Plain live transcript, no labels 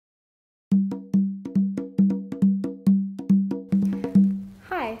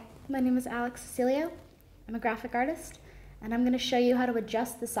my name is Cecilio. I'm a graphic artist, and I'm going to show you how to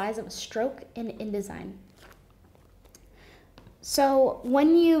adjust the size of a stroke in InDesign. So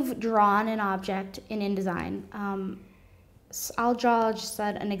when you've drawn an object in InDesign, I'll draw just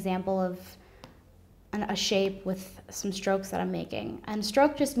an example of a shape with some strokes that I'm making. And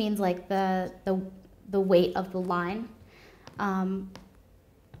stroke just means like the weight of the line.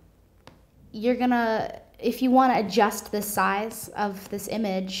 If you want to adjust the size of this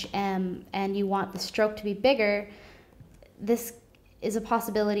image and you want the stroke to be bigger, this has the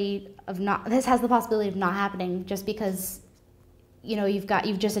possibility of not happening just because you've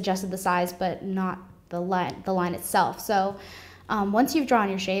just adjusted the size but not the line itself. So once you've drawn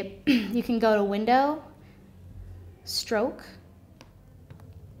your shape, you can go to Window, Stroke,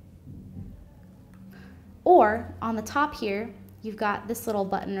 or on the top here you've got this little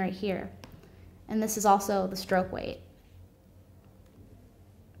button right here. And this is also the stroke weight,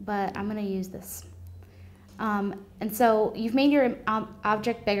 but I'm going to use this. And so you've made your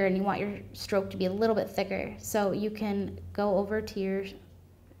object bigger and you want your stroke to be a little bit thicker. So you can go over to your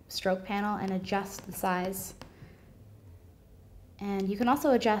stroke panel and adjust the size. And you can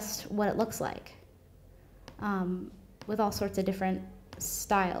also adjust what it looks like with all sorts of different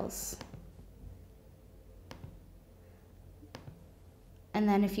styles. And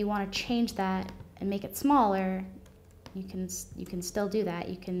then if you want to change that and make it smaller, you can still do that.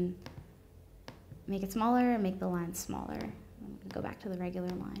 You can make it smaller and make the line smaller. I'm going to go back to the regular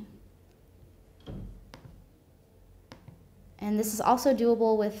line. And this is also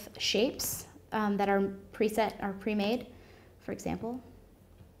doable with shapes that are preset or pre-made. For example,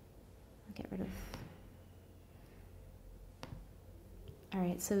 I'll get rid of. All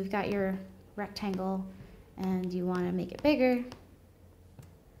right, so we've got your rectangle and you want to make it bigger,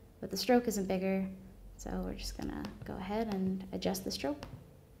 but the stroke isn't bigger, so we're just gonna go ahead and adjust the stroke.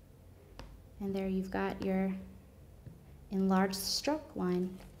 And there you've got your enlarged stroke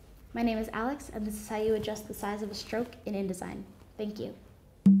line. My name is Alex, and this is how you adjust the size of a stroke in InDesign. Thank you.